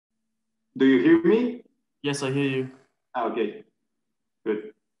Do you hear me? Yes, I hear you. Okay,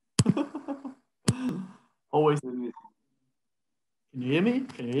 good. Always. Let me Can you hear me?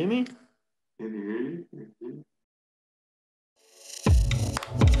 Can you hear me? Can you hear me? Can you hear me?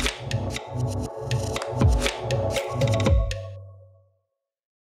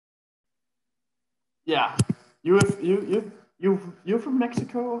 Yeah. You're from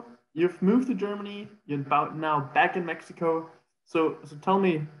Mexico. You've moved to Germany. You're about now back in Mexico. So tell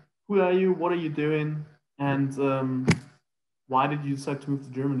me, who are you? What are you doing? And why did you decide to move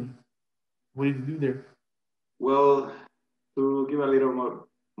to Germany? What did you do there? Well, to give a little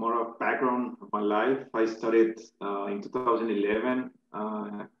more of background of my life, I studied in 2011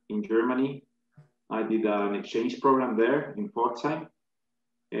 in Germany. I did an exchange program there in Pforzheim,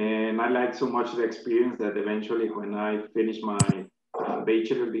 and I liked so much the experience that eventually, when I finished my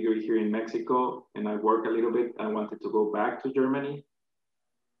bachelor degree here in Mexico and I worked a little bit, I wanted to go back to Germany.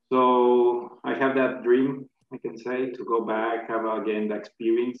 So I have that dream, I can say, to go back, have again the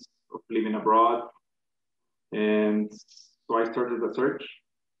experience of living abroad. And so I started a search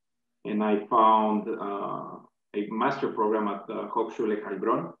and I found a master program at the Hochschule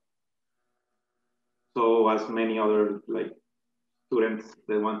Heilbronn. So as many other like students,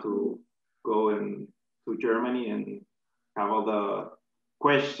 they want to go to Germany and have all the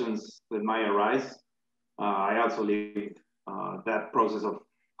questions that might arise. I also lived that process of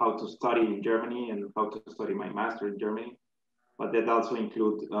how to study in Germany and how to study my master in Germany. But that also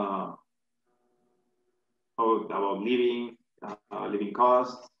include about living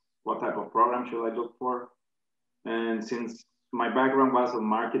costs, what type of program should I look for. And since my background was on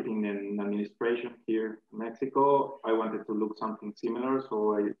marketing and administration here in Mexico, I wanted to look something similar.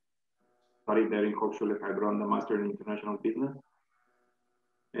 So I studied there in Hochschule Heilbronn, the Master in International Business,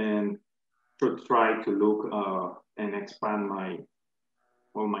 and to try to look and expand my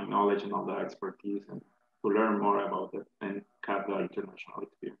all my knowledge and all the expertise and to learn more about it and have the international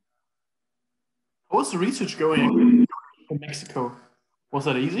experience. How was the research going in Mexico? Was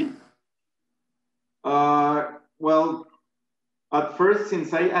that easy? Well, at first,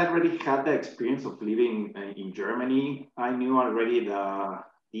 since I already had the experience of living in Germany, I knew already the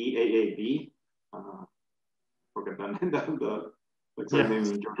DAAB. Forget the exact Yeah. name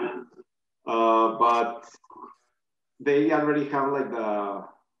in German. But they already have like the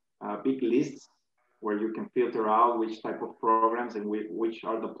big lists where you can filter out which type of programs and which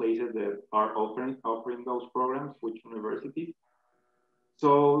are the places that are offering those programs, which universities.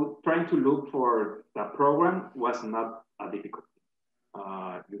 So trying to look for the program was not a difficult.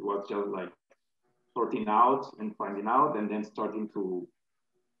 It was just like sorting out and finding out, and then starting to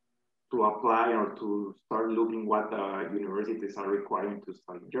apply or to start looking what the universities are requiring to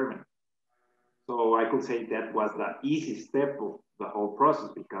study German. So I could say that was the easy step of the whole process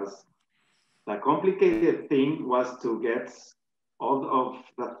because the complicated thing was to get all of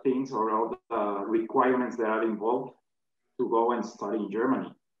the things or all the requirements that are involved to go and study in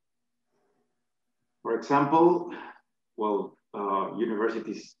Germany. For example, well,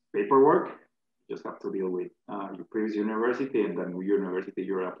 universities paperwork, you just have to deal with your previous university and the new university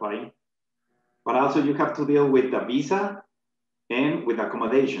you're applying. But also you have to deal with the visa and with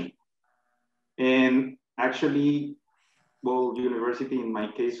accommodation. And actually, well, university in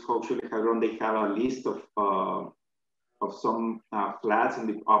my case, Hochschule Heilbronn, they have a list of some flats and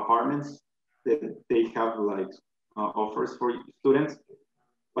the apartments that they have like offers for students,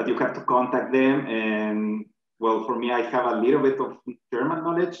 but you have to contact them. And well, for me, I have a little bit of German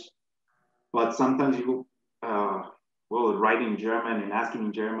knowledge, but sometimes you, uh, well, write in German and asking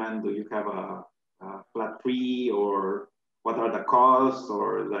in German, do you have a flat free or what are the costs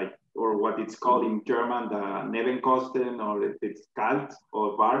or like, or what it's called in German, the Nebenkosten, or if it's Kalt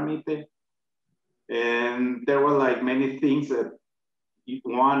or Warmiete. And there were like many things that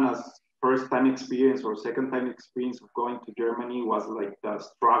one as first time experience or second time experience of going to Germany was like the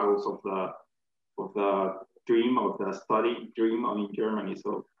struggles of the dream of the study dream in Germany.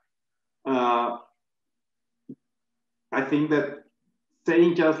 So uh, I think that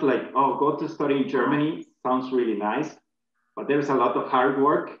saying just like, oh, go to study in Germany sounds really nice, but there's a lot of hard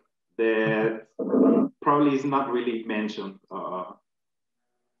work that probably is not really mentioned.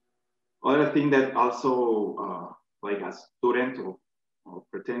 Other thing that also, like a student or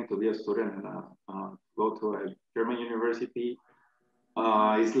pretending to be a student and go to a German university,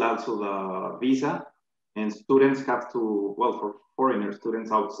 is also the visa. And students have to, well, for foreigner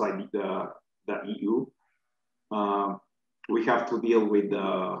students outside the EU, uh, we have to deal with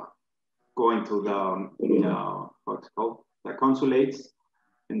going to what's called the consulates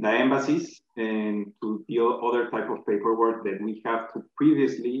and the embassies and to deal other type of paperwork that we have to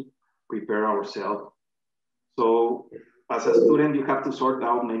previously prepare ourselves. So as a student, you have to sort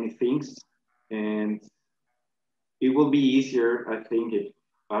out many things, and it will be easier, I think, if,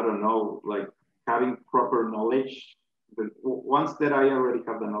 I don't know, like having proper knowledge. But once that I already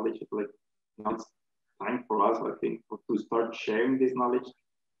have the knowledge, like now it's time for us, I think, to start sharing this knowledge,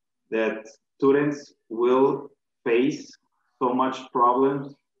 that students will face so much problems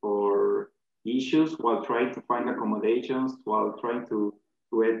or issues while trying to find accommodations, while trying to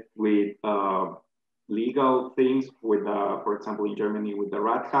do it with legal things, with, for example, in Germany, with the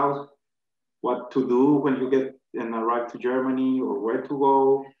rat house, what to do when you get and arrive to Germany, or where to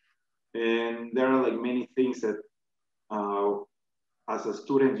go. And there are like many things that as a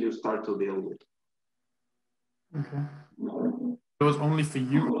student you start to deal with. Okay. It was only for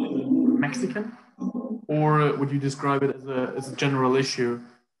you, Mexican, or would you describe it as a general issue,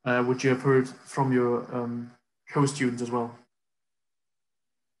 which you have heard from your co-students as well?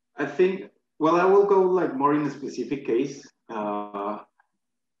 I think, well, I will go like more in a specific case.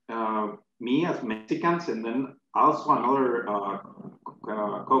 Me as Mexicans, and then also another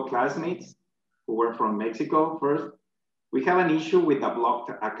co-classmates who were from Mexico first, we have an issue with a blocked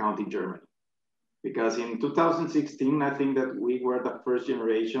account in Germany. Because in 2016, I think that we were the first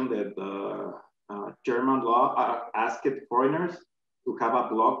generation that German law asked foreigners to have a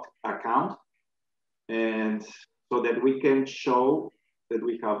blocked account, and so that we can show that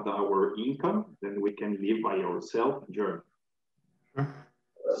we have our income, then we can live by ourselves in Germany.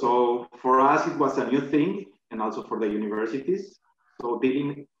 So for us, it was a new thing, and also for the universities. So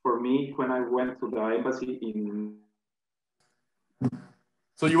for me, when I went to the embassy in...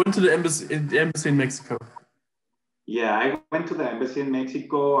 So you went to the embassy in Mexico? Yeah, I went to the embassy in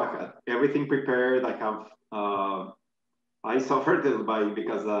Mexico. I had everything prepared. I suffered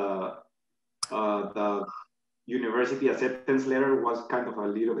because the university acceptance letter was kind of a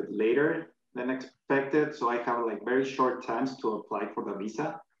little bit later than expected. So I have like very short times to apply for the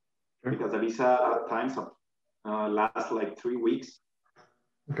visa, because the visa times last like 3 weeks.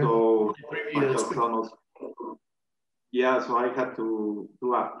 Okay. So I just almost, yeah, so I had to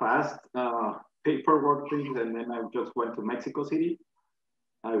do a fast paperwork thing, and then I just went to Mexico City.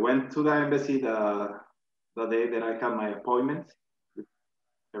 I went to the embassy the day that I had my appointment.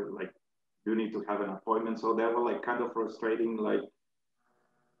 Like, you need to have an appointment. So that was like kind of frustrating, like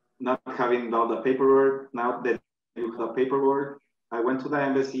not having all the paperwork. Now that you have the paperwork, I went to the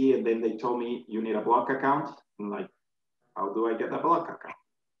embassy, and then they told me you need a block account. I'm like, how do I get a block account?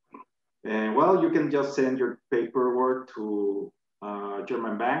 And well, you can just send your paperwork to a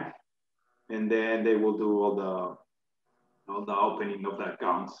German bank, and then they will do all the opening of the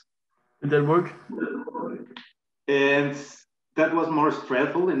accounts. Did that work? And that was more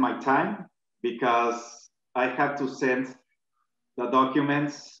stressful in my time, because I had to send the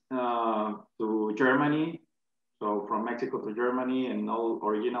documents to Germany. So from Mexico to Germany, and all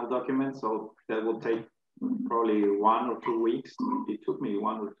original documents. So that will take probably 1 or 2 weeks. It took me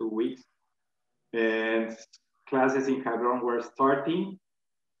 1 or 2 weeks. And classes in Hadron were starting.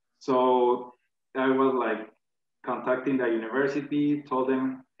 So I was like contacting the university, told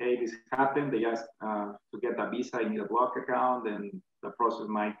them, hey, this happened. They asked to get a visa, I need a block account, and the process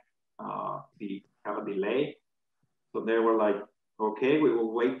might have a delay. So they were like, okay, we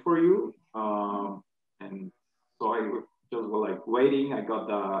will wait for you. And so I just was like waiting. I got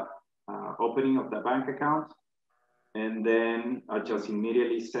the opening of the bank account, and then I just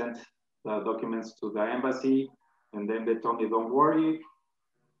immediately sent the documents to the embassy. And then they told me, don't worry,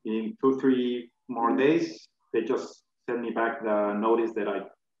 in 2-3 more days, they just sent me back the notice that I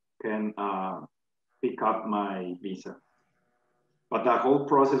can pick up my visa. But the whole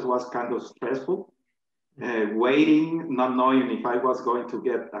process was kind of stressful. Waiting, not knowing if I was going to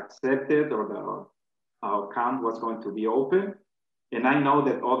get accepted, or the account was going to be open. And I know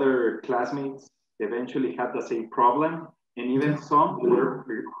that other classmates eventually had the same problem, and even some were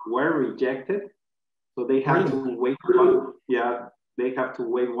rejected. So they have to wait. They have to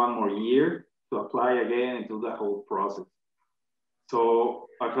wait 1 more year to apply again and do the whole process. So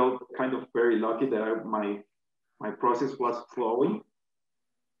I felt kind of very lucky that my process was flowing,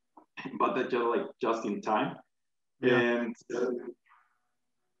 but that just in time. Yeah. And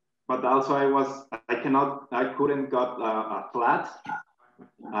but also I couldn't got a flat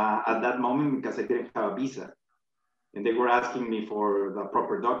at that moment, because I didn't have a visa, and they were asking me for the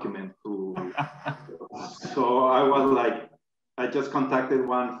proper document to. So I was like, I just contacted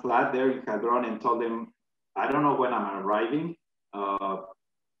one flat there in Hadron and told them, I don't know when I'm arriving.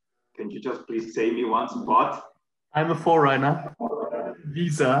 Can you just please save me one spot? I'm a foreigner,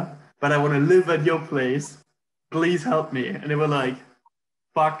 visa, but I want to live at your place. Please help me. And they were like,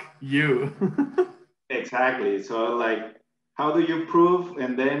 fuck you. Exactly. So like, how do you prove?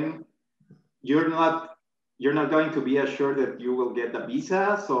 And then you're not you're not going to be assured that you will get the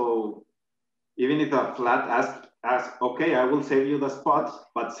visa. So even if a flat asks, okay, I will save you the spots,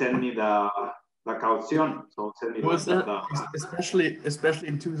 but send me the caution. So send me Was like that the especially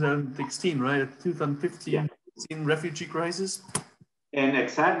in 2016, right? yeah. 2015 refugee crisis. And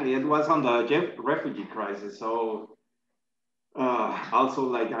exactly, it was on the refugee crisis. So also,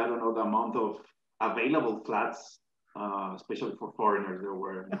 like, I don't know the amount of available flats, especially for foreigners. There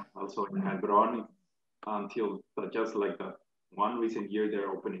were also in Hebron until just like the one recent year, they're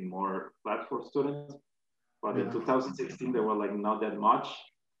opening more flats for students. But in Yeah. 2016, there were like not that much.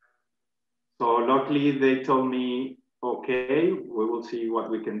 So luckily, they told me, okay, we will see what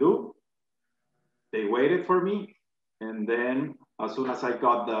we can do. They waited for me. And then as soon as I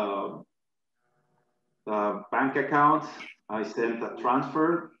got the bank account, I sent a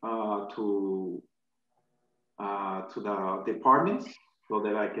transfer to the departments so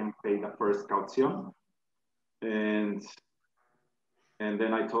that I can pay the first caution. And and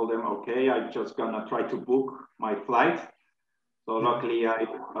then I told them, okay, I'm just gonna try to book my flight. So Yeah. luckily,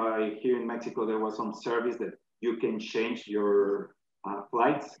 I here in Mexico there was some service that you can change your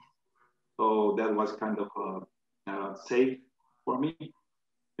flights. So that was kind of safe for me.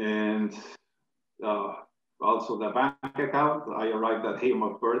 And uh, also the bank account, I arrived at day of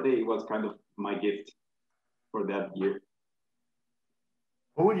my birthday. It was kind of my gift for that year.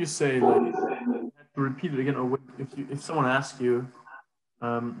 What would you say, like, to repeat it again, or if someone asks you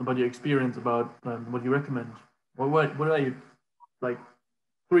about your experience, about what you recommend, what are you, like,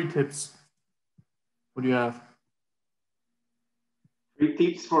 3 tips? What do you have? Three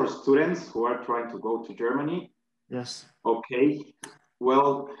tips for students who are trying to go to Germany. Yes. Okay,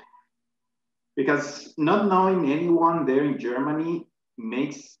 well, because not knowing anyone there in Germany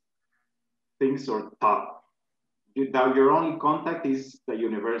makes things are tough. Your only contact is the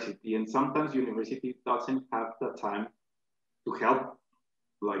university, and sometimes university doesn't have the time to help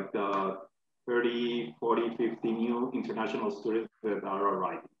like the 30, 40, 50 new international students that are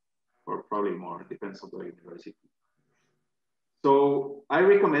arriving, or probably more, depends on the university. So I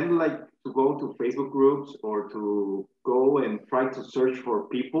recommend like to go to Facebook groups or to go and try to search for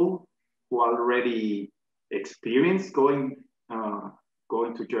people who already experienced uh,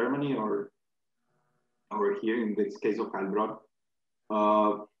 going to Germany or here in this case of Heilbronn,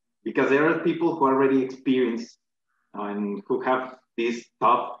 uh, because there are people who already experienced and who have this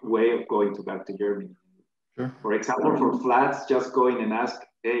tough way of going to back to Germany. Sure. For example, for flats, just go in and ask,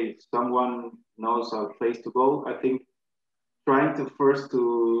 hey, someone knows a place to go. I think trying to first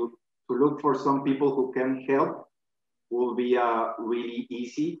to look for some people who can help will be really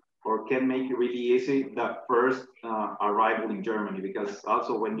easy or can make it really easy the first arrival in Germany, because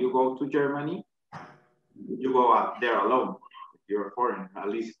also when you go to Germany, you go out there alone. If you're a foreigner, at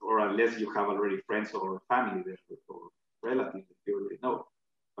least, or unless you have already friends or family there or relatives that you already know.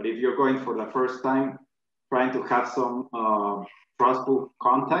 But if you're going for the first time, trying to have some trustful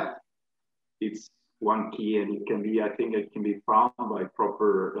contact, it's one key, and it can be, I think, it can be found by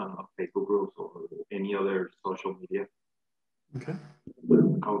proper Facebook groups or any other social media. Okay.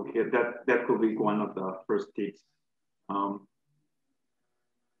 Okay, that could be one of the first tips. Um,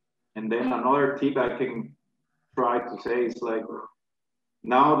 and then another tip I can try to say is like,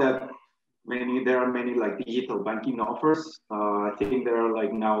 now that there are many like digital banking offers. I think there are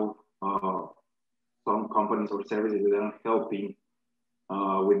like now some companies or services that are helping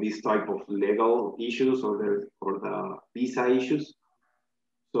with this type of legal issues or the visa issues.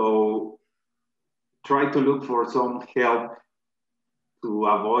 So try to look for some help to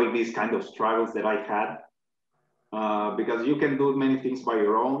avoid these kind of struggles that I had, because you can do many things by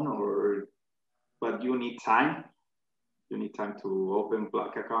your own, but you need time. You need time to open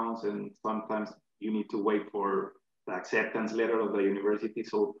black accounts, and sometimes you need to wait for the acceptance letter of the university.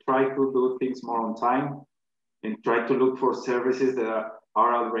 So try to do things more on time and try to look for services that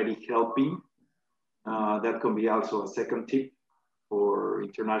are already helping. That can be also a second tip for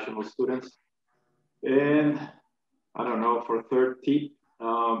international students. And I don't know, for third tip,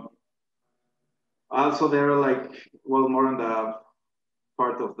 also there are like, well, more on the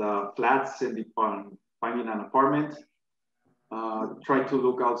part of the flats and on finding an apartment. Try to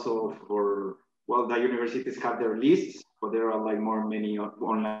look also for, well, the universities have their lists, but there are like many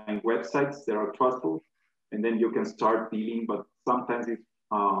online websites that are trustful, and then you can start dealing. But sometimes it's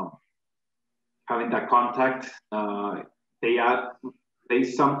having that contact, they add, they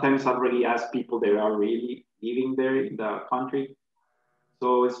sometimes already ask people that are really living there in the country.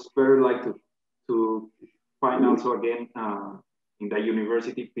 So it's better like to find also again in the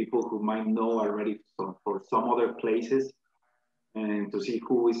university people who might know already for some other places, and to see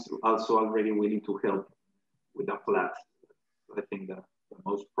who is also already willing to help with a flat. I think that the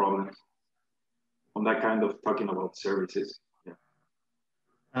most problems on that kind of talking about services. Yeah.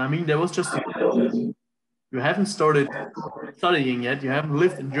 I mean, there was just you haven't started studying yet. You haven't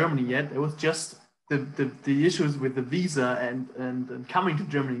lived in Germany yet. It was just the issues with the visa and coming to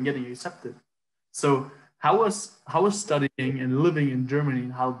Germany and getting accepted. So how was studying and living in Germany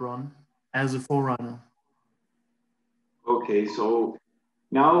in Heilbronn as a forerunner? Okay, so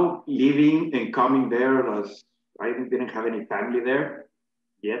now living and coming there, as I didn't have any family there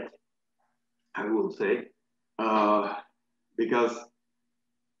yet, I will say, uh, because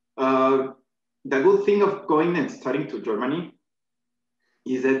uh, the good thing of going and studying to Germany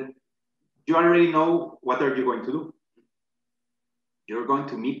is that you already know what are you going to do. You're going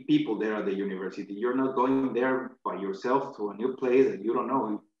to meet people there at the university. You're not going there by yourself to a new place that you don't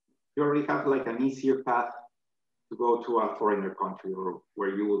know. You already have like an easier path to go to a foreigner country or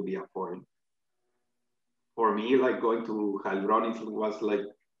where you will be a foreigner. For me, like going to Heilbronn, it was like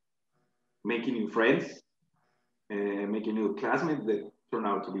making new friends, making new classmates that turn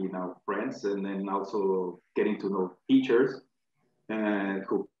out to be now friends, and then also getting to know teachers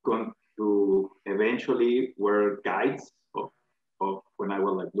who come to eventually were guides of when I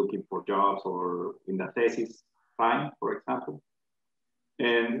was like looking for jobs or in the thesis time, for example.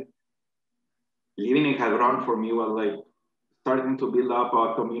 And living in Heilbronn for me was like starting to build up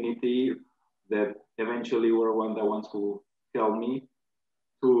a community that eventually were one the ones who helped me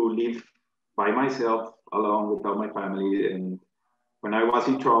to live by myself alone without my family. And when I was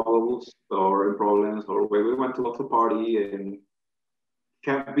in troubles or in problems or when we went to local party and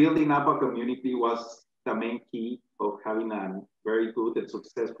kept building up a community was the main key of having a very good and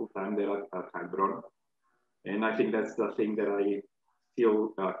successful time there at Heilbronn. And I think that's the thing that I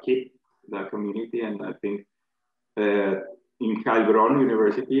still keep the community. And I think in Heilbronn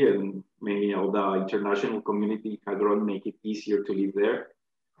University and many of the international community in Heilbronn make it easier to live there.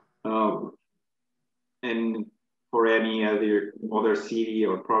 And for any other city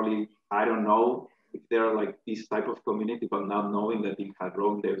or probably, I don't know if there are like this type of community, but now knowing that in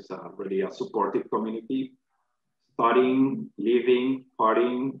Heilbronn there's already a supportive community, studying, living,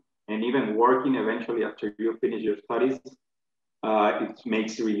 partying, and even working eventually after you finish your studies, it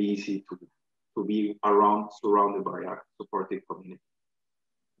makes it really easy to be surrounded by a supportive community.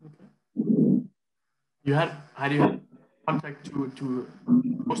 Okay. Had you had contact to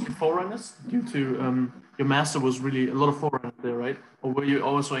mostly foreigners due to your master was really a lot of foreigners there, right? Or were you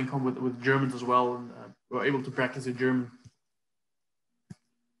also in contact with Germans as well and were able to practice your German?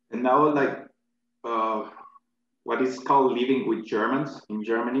 And now, like what is called living with Germans in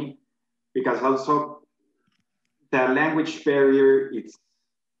Germany, because also the language barrier is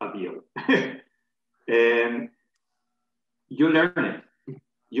a deal, and you learn it.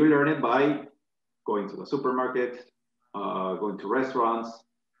 You learn it by going to the supermarket, going to restaurants,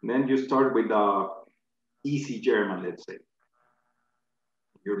 and then you start with the easy German, let's say.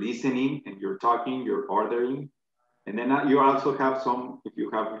 You're listening and you're talking, you're ordering, and then you also have if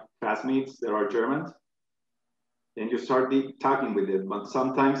you have classmates that are Germans, then you start talking with them. But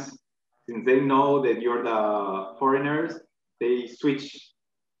sometimes, since they know that you're the foreigners, they switch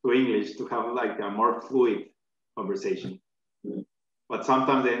to English to have like a more fluid conversation. But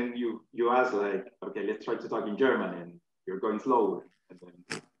sometimes then you ask like, okay, let's try to talk in German, and you're going slower, and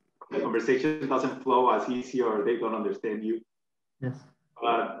then the conversation doesn't flow as easy, or they don't understand you. Yes.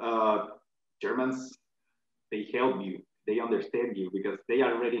 But Germans, they help you, they understand you because they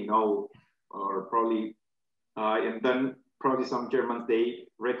already know, or probably, and then probably some Germans, they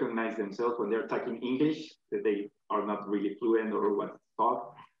recognize themselves when they're talking English, that they are not really fluent or what's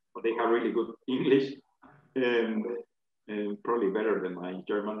taught, but they have really good English, and probably better than my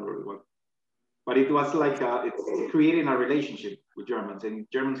German or what. But it was like it's creating a relationship with Germans, and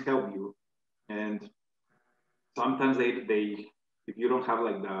Germans help you. And sometimes they if you don't have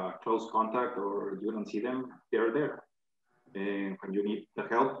like the close contact or you don't see them, they're there. And when you need the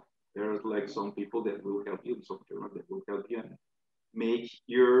help, there's like some people that will help you, some Germans that will help you and make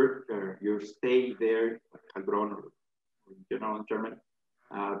your stay there, like Heilbronn or in general in German,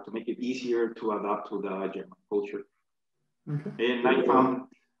 to make it easier to adapt to the German culture. Okay. And I found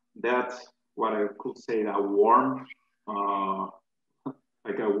that what I could say a warm,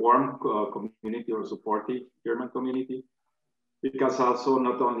 like a warm community or supportive German community, because also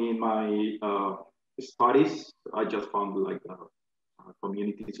not only in my studies, I just found like a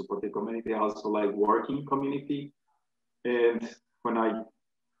community, supportive community, also like working community. And when I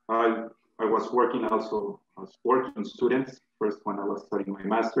was working also was working students. First when I was studying my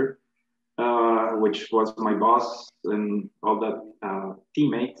master, which was my boss and all the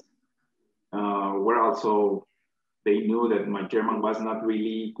teammates were also, they knew that my German was not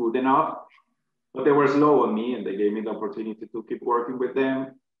really good enough, but they were slow on me and they gave me the opportunity to keep working with them.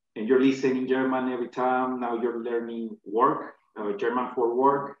 And you're listening German every time. Now you're learning work, German for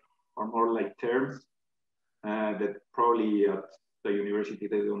work, or more like terms that probably at the university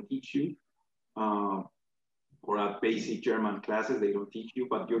they don't teach you. Or at basic German classes, they don't teach you,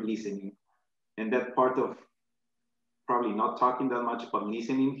 but you're listening. And that part of probably not talking that much, but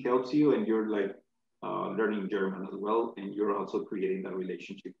listening helps you, and you're like learning German as well, and you're also creating that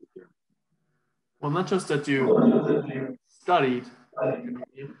relationship with German. Well, not just that you studied,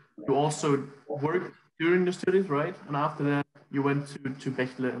 you also worked during the studies, right? And after that, you went to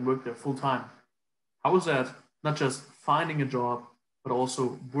Bechtle and worked there full time. How was that? Not just finding a job, but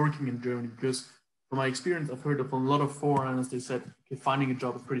also working in Germany? Because from my experience, I've heard of a lot of foreigners, they said, okay, finding a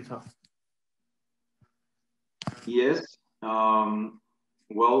job is pretty tough. Yes.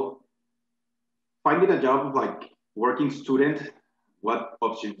 Well, finding a job like working student, what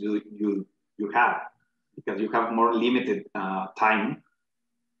options do you have? Because you have more limited time,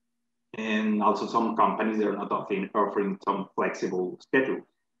 and also some companies are not offering some flexible schedule,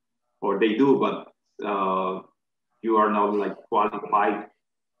 or they do, but you are not like qualified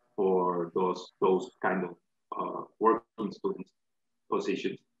for those kind of working students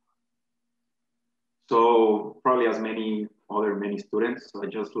positions. So probably as many students, I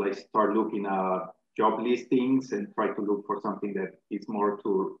just like start looking at job listings and try to look for something that is more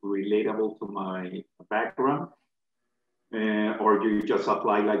to relatable to my background. Or you just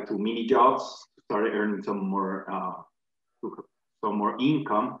apply like to mini jobs to start earning some more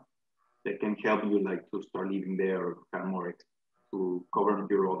income that can help you like to start living there or have more to cover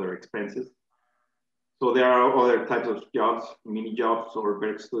your other expenses. So there are other types of jobs, mini jobs or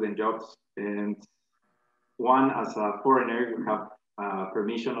work student jobs. And one, as a foreigner, you have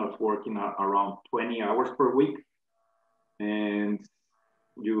permission of working around 20 hours per week. And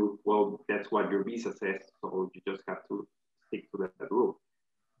that's what your visa says. So you just have to stick to that rule.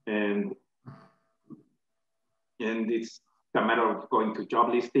 And it's a matter of going to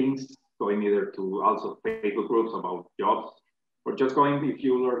job listings, going either to also Facebook groups about jobs, or just going if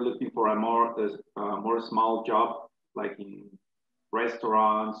you are looking for a more small job, like in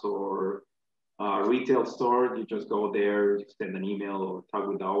restaurants or retail store, you just go there, you send an email or talk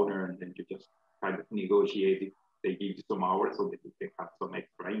with the owner, and then you just kind of negotiate it. They give you some hours so that you can have some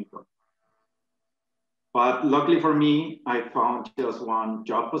extra income. But luckily for me, I found just one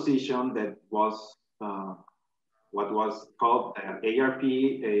job position that was what was called ARP,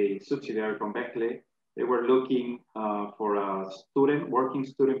 a subsidiary from Bechtle. They were looking for a working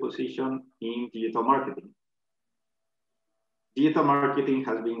student position in digital marketing. Digital marketing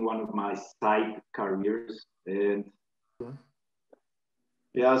has been one of my side careers. And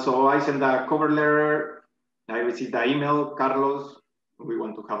yeah, so I sent a cover letter. I received the email, Carlos, we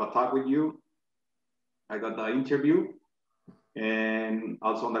want to have a talk with you. I got the interview. And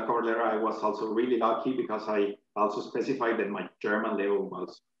also on the cover letter, I was also really lucky because I also specified that my German level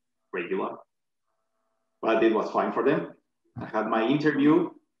was regular, but it was fine for them. I had my interview.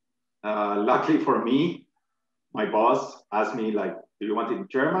 Luckily for me, my boss asked me like, do you want it in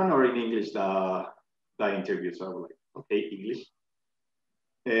German or in English, the interview? So I was like, okay, English.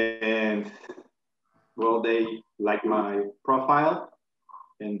 And well, they liked my profile,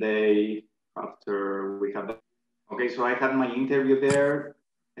 and after we had okay, so I had my interview there.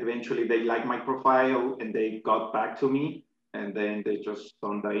 Eventually they liked my profile and they got back to me, and then they just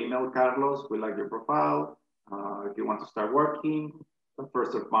sent the email, Carlos, we like your profile. If you want to start working, the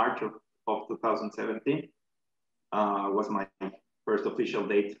 1st of March of 2017 was my first official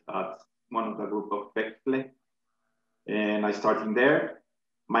date at one of the group of Bechtle. And I started there.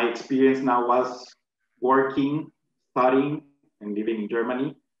 My experience now was working, studying, and living in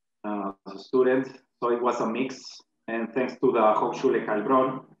Germany as a student. So it was a mix. And thanks to the Hochschule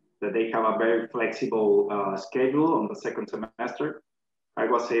Heilbronn, that they have a very flexible schedule on the second semester, I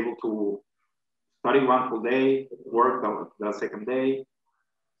was able to study one full day, work the second day,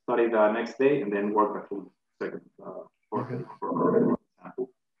 study the next day, and then work the full second day, for example.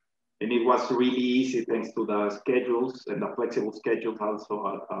 And it was really easy thanks to the schedules and the flexible schedules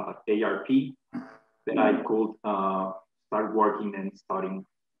also at ARP that I could start working and starting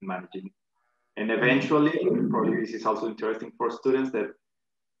managing. And eventually, probably this is also interesting for students, that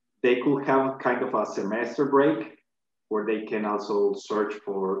they could have kind of a semester break where they can also search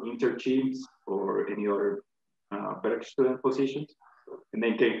for internships or any other better student positions, and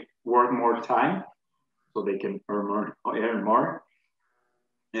they can work more time so they can earn more,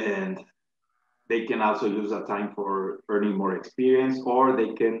 and they can also use that time for earning more experience, or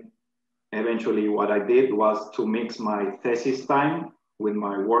they can eventually, what I did was to mix my thesis time with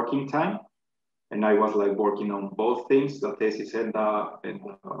my working time. And I was like working on both things, the thesis and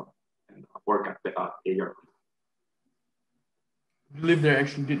work at the AR. You live there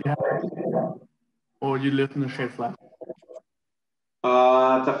actually? Did you have, or you lived in a shared flat?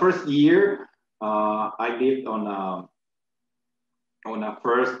 The first year, I lived on a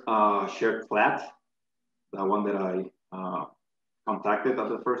first shared flat, the one that I contacted at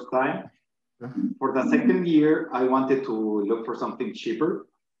the first time. For the second year, I wanted to look for something cheaper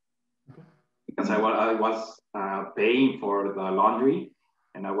because I was paying for the laundry,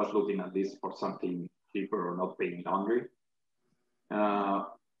 and I was looking at this for something cheaper or not paying laundry.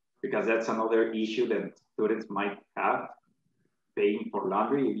 Because that's another issue that students might have, paying for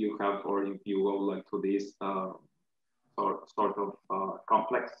laundry if you have, or if you go like to this sort of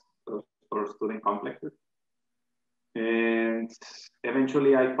complex or student complexes. And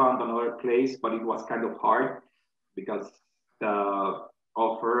eventually I found another place, but it was kind of hard because the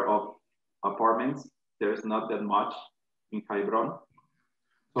offer of apartments, there's not that much in Hebron.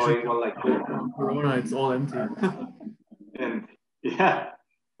 So it was like Corona, it's all empty. And yeah,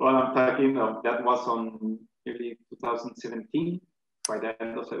 well, I'm talking of that was on early 2017, by the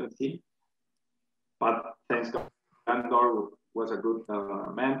end of 17. But thanks God, landlord was a good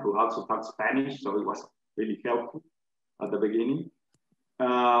man who also talked Spanish, so it was really helpful at the beginning.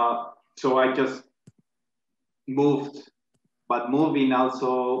 So I just moved, but moving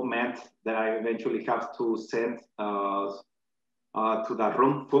also meant that I eventually have to send to the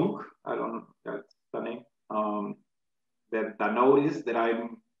Rundfunk, I don't know that's the name, the notice that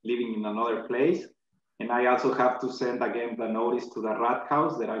I'm living in another place. And I also have to send again the notice to the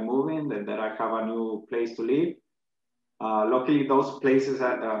Rathaus that I'm moving and that I have a new place to live. Luckily, those places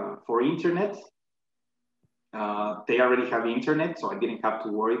for internet, they already have internet, so I didn't have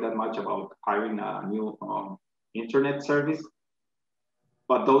to worry that much about hiring a new internet service.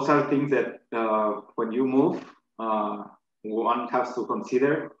 But those are things that when you move, one has to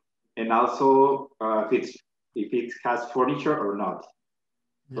consider, and also if it has furniture or not.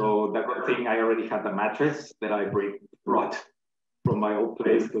 Yeah. So the good thing, I already had the mattress that I brought from my old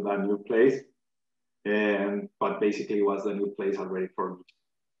place to the new place, but basically it was the new place already furnished.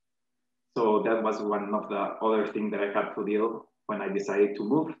 So that was one of the other things that I had to deal when I decided to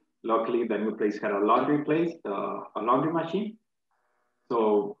move. Luckily, the new place had a laundry place, a laundry machine.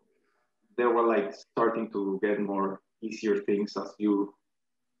 So they were like starting to get more easier things as you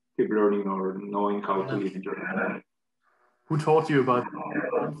keep learning or knowing how to live in Germany. Who taught you about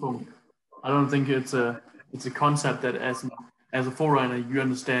Rundfunk? I don't think it's a concept that as a foreigner you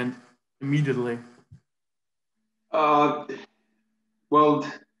understand immediately. Well,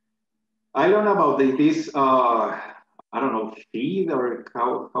 I don't know about this. I don't know, fee, or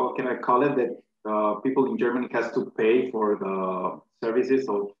how can I call it, that people in Germany has to pay for the services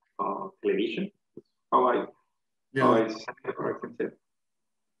of television. How I can say.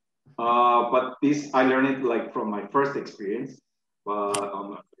 But this I learned it like from my first experience,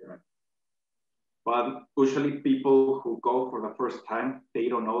 but usually people who go for the first time, they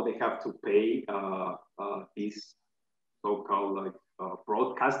don't know they have to pay this so-called like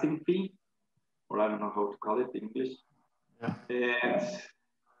broadcasting fee, or I don't know how to call it in English. Yeah. And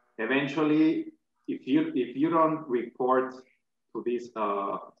eventually, if you don't report to this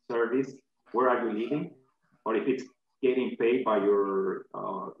service, where are you living, or if it's getting paid by your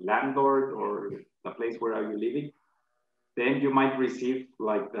landlord or the place where are you living, then you might receive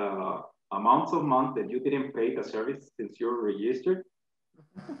like the amounts of month that you didn't pay the service since you're registered.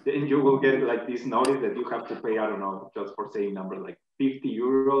 Then you will get like this notice that you have to pay, I don't know, just for saying number, like 50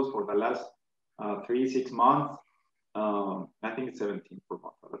 euros for the last 3-6 months. I think it's 17 per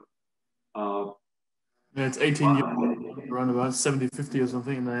month. Yeah, it's 18 euros, around about 70, 50 or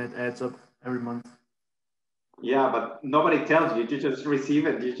something, and then it adds up every month. Yeah, but nobody tells you. You just receive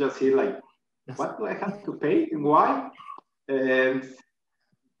it. You just see like, yes. What do I have to pay and why? And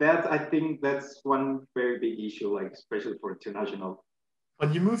I think that's one very big issue, like especially for international.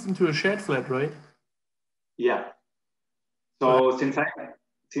 But you moved into a shared flat, right? Yeah. So since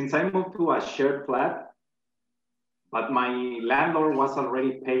I moved to a shared flat, but my landlord was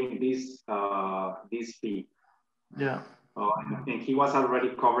already paying this fee. Yeah. And he was already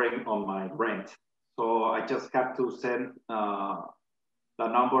covering on my rent. So I just have to send the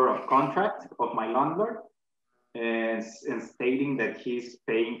number of contract of my landlord and stating that he's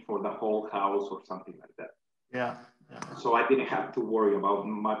paying for the whole house or something like that. Yeah. So I didn't have to worry about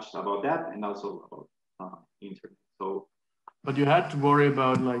much about that, and also about internet. So But you had to worry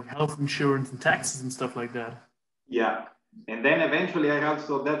about like health insurance and taxes and stuff like that. yeah, and then eventually I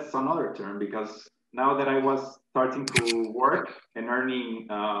also, that's another term, because now that I was starting to work and earning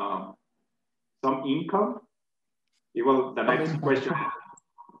some income, well, the next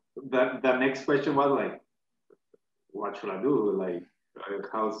question was like, what should I do? Like,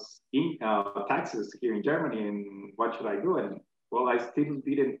 how's taxes here in Germany, and what should I do? And well, I still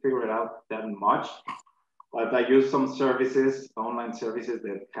didn't figure it out that much, but I used some services, online services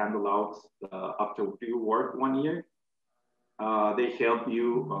that handle out after you work 1 year. They help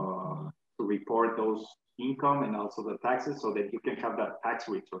you to report those income and also the taxes so that you can have that tax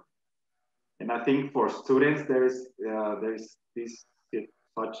return. And I think for students, there's this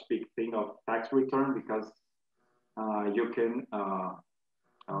such big thing of tax return, because you can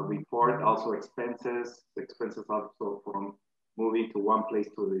report also expenses also from moving to one place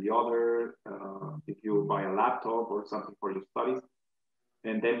to the other, if you buy a laptop or something for your studies.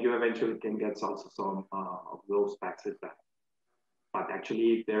 And then you eventually can get also some of those taxes back. But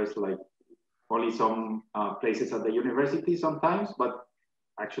actually, there's like only some places at the university sometimes, but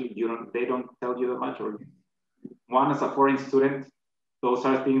actually they don't tell you that much. Or one, as a foreign student, those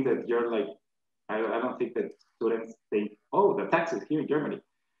are things that you're like, I don't think that students think, oh, the taxes here in Germany.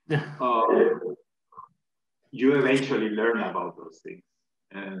 Yeah. You eventually learn about those things.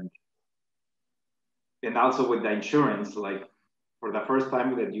 And also with the insurance, like for the first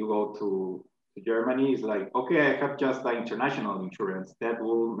time that you go to Germany, it's like, okay, I have just the international insurance that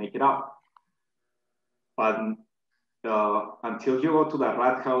will make it up. But until you go to the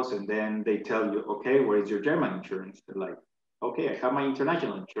Rathaus and then they tell you, okay, where is your German insurance? They're like, okay, I have my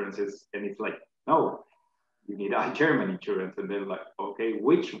international insurances. And it's like, no, you need a German insurance. And they're like, okay,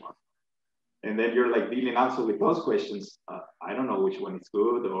 which one? And then you're like dealing also with those questions. I don't know which one is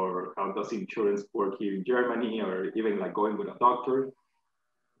good, or how does insurance work here in Germany, or even like going with a doctor.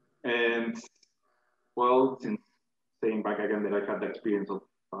 And well, since saying back again that I had the experience of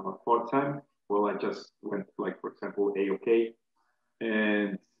part-time, well, I just went like, for example, AOK,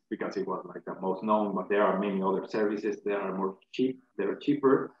 and because it was like the most known, but there are many other services that are more cheap, that are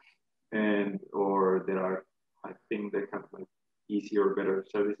cheaper, and or there are, I think they have like easier, better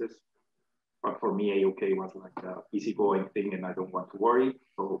services. But for me, AOK was like the easygoing thing, and I don't want to worry.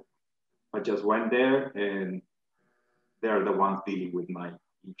 So I just went there, and they're the ones dealing with my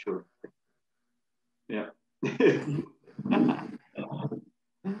insurance. Yeah.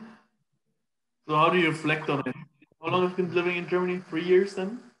 So how do you reflect on it? How long have you been living in Germany? 3 years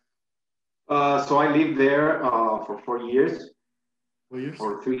then? So I lived there for 4 years, 4 years?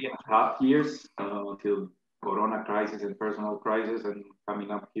 or 3.5 years, until Corona crisis and personal crisis, and coming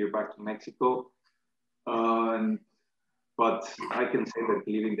up here back to Mexico. But I can say that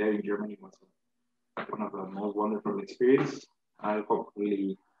living there in Germany was one of the most wonderful experiences. I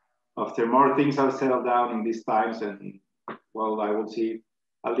hopefully, after more things have settled down in these times, and well, I will see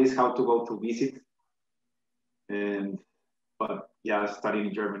at least how to go to visit. But yeah, studying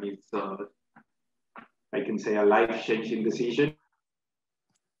in Germany, it's I can say a life-changing decision. You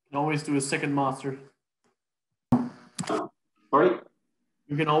can always do a second master. Sorry?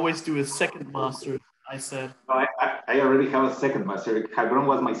 You can always do a second master, I said. I already have a second master. Hebron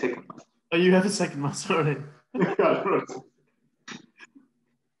was my second master. Oh, you have a second master already.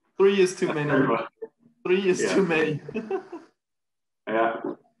 3 years too many. 3 years too many. Yeah.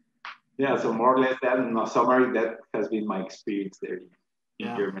 Yeah, so more or less that, in a summary, that has been my experience there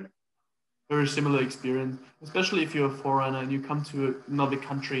in Germany. Very similar experience, especially if you're a foreigner and you come to another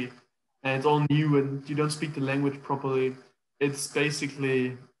country and it's all new and you don't speak the language properly. It's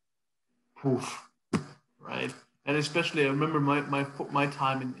basically poof, right? And especially I remember my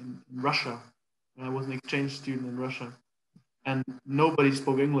time in Russia when I was an exchange student in Russia, and nobody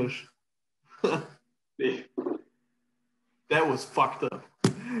spoke English. That was fucked up.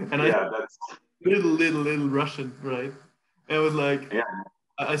 And that's little Russian, right? And it was like,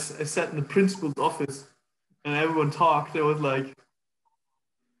 I sat in the principal's office and everyone talked. It was like,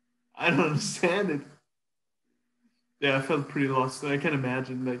 I don't understand it. Yeah, I felt pretty lost. I can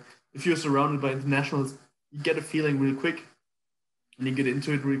imagine, like, if you're surrounded by internationals, you get a feeling real quick and you get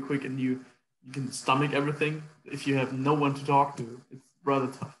into it real quick and you can stomach everything. If you have no one to talk to, it's rather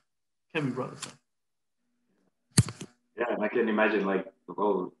tough. Can be rather tough. Yeah, and I can imagine, like,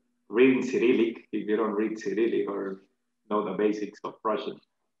 well, reading Cyrillic, if you don't read Cyrillic or know the basics of Russian.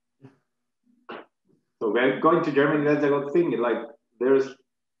 So going to Germany, that's a good thing. Like,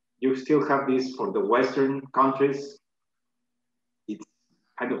 you still have this for the Western countries. It's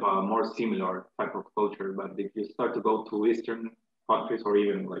kind of a more similar type of culture, but if you start to go to Eastern countries, or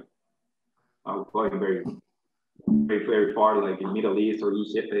even like going very far, like in Middle East or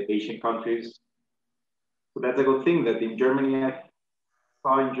Asian countries. So that's a good thing that in Germany, I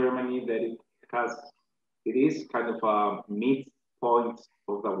saw in Germany that it is kind of a midpoint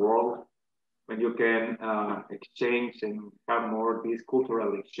of the world when you can exchange and have more this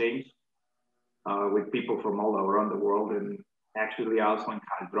cultural exchange with people from all around the world, and actually also in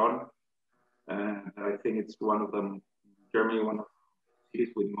Heilbronn. And I think it's one of them, Germany, one of the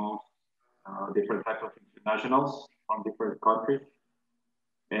cities with most different types of internationals from different countries.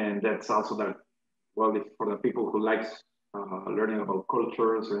 And that's also that, well, it's for the people who likes learning about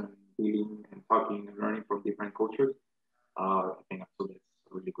cultures and dealing and talking and learning from different cultures. I think so that's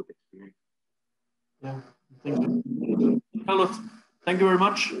a really good experience. Yeah, thank you. Carlos, thank you very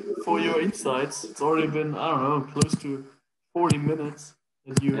much for your insights. It's already been, I don't know, close to 40 minutes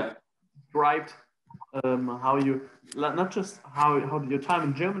that you described how you, not just how your time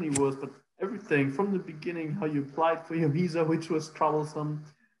in Germany was, but everything from the beginning, how you applied for your visa, which was troublesome,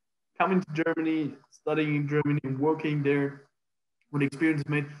 coming to Germany, studying in Germany, and working there, what experience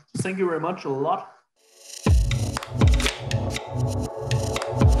made. So thank you very much a lot.